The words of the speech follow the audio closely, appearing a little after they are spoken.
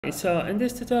So in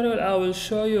this tutorial I will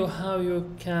show you how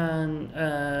you can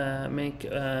make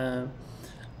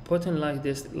button like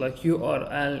this, like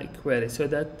URL query. So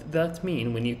that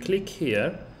means when you click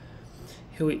here,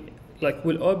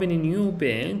 will open a new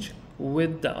page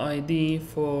with the ID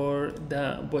for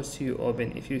the post you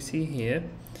open. If you see here,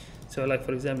 so like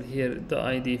for example here the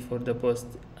ID for the post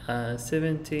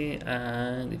 70,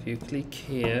 and if you click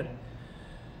here,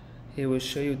 he will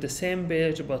show you the same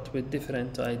page but with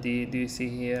different ID. Do you see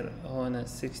here on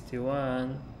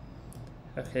 61?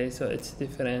 Okay, so it's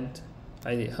different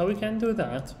ID. How we can do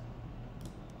that?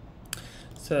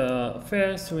 So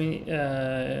first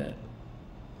you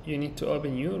need to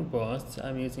open your post.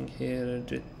 I'm using here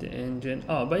Jet Engine.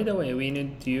 Oh, by the way, we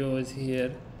need to use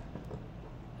here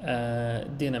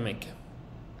Dynamic,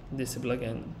 this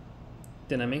plugin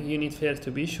Dynamic. You need first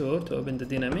to be sure to open the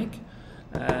Dynamic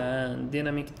and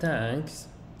Dynamic tags.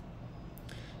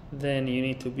 Then you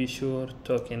need to be sure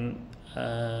token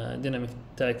Dynamic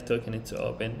tag token, it's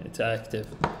open, it's active.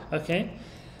 Okay,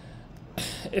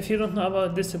 if you don't know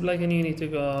about this plugin, you need to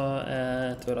go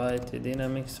to write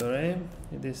Dynamic. Sorry,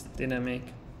 this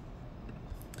Dynamic,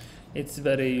 it's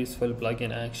very useful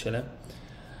plugin actually.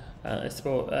 It's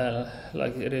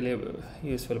like really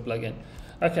useful plugin.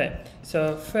 Okay,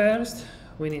 so first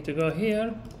we need to go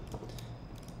here.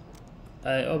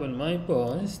 I open my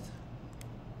post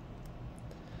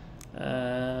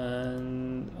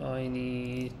and I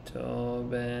need to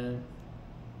open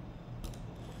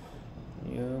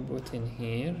new button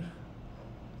here.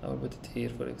 I will put it here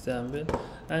for example,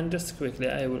 and just quickly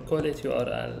I will call it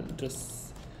URL,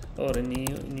 just or new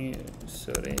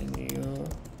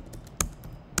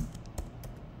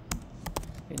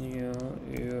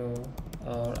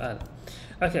URL.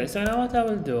 Okay, so now what I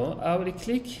will do, I will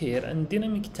click here and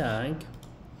Dynamic tag,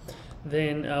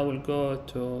 then I will go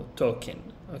to token.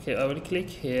 Okay, I will click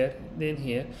here, then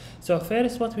here. So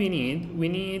first what we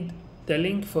need the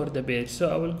link for the page. So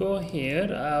I will go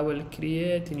here, I will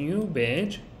create a new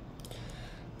page.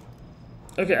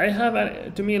 Okay, I have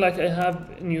I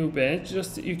have a new page.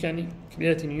 Just you can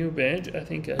create a new page. I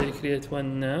think I create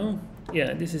one now.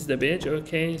 Yeah, this is the page.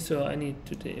 Okay, so I need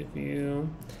to take view.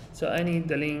 So I need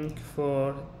the link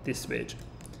for this page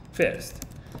first.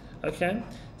 Okay,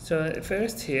 so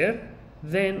first here,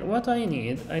 then what I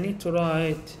need to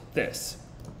write this.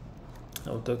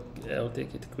 I'll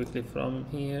take it quickly from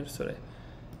here. Sorry,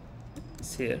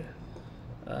 it's here.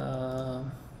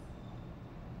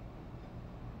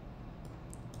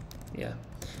 Yeah,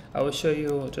 I will show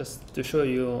you, just to show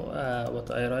you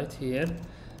what I write here.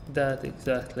 That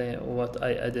exactly what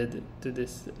I added to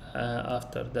this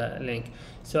after the link.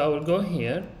 So I will go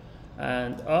here,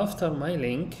 and after my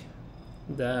link,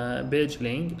 the page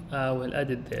link, I will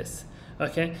edit this.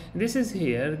 Okay, this is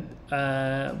here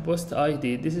post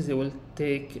ID. This is, it will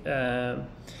take the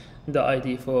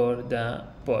ID for the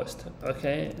post.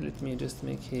 Okay, let me just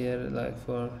make here like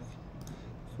for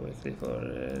quickly for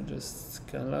just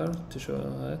color to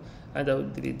show, and I will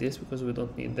delete this because we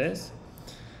don't need this,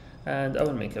 and I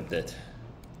will make update.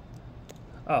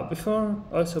 Before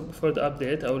the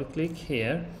update, I will click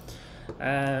here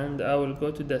and I will go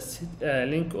to the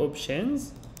link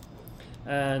options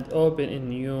and open a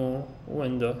new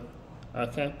window.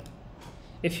 Okay,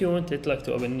 if you want it like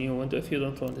to open a new window, if you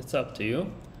don't want, it's up to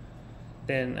you.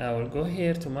 Then I will go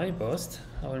here to my post,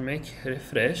 I will make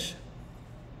refresh.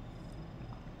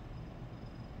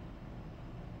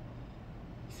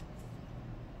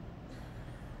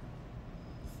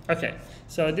 Okay,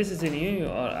 so this is a new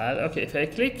URL. Okay, if I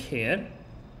click here,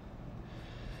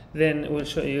 then it will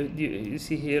show you, you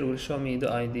see here will show me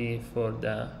the ID for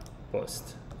the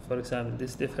post. For example,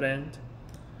 this different.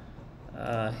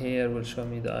 Here will show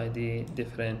me the ID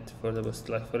different for the post.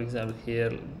 Like for example,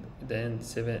 here then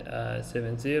 70,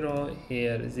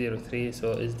 here 03.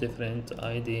 So it's different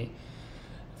ID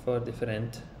for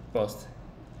different posts.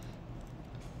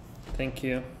 Thank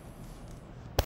you.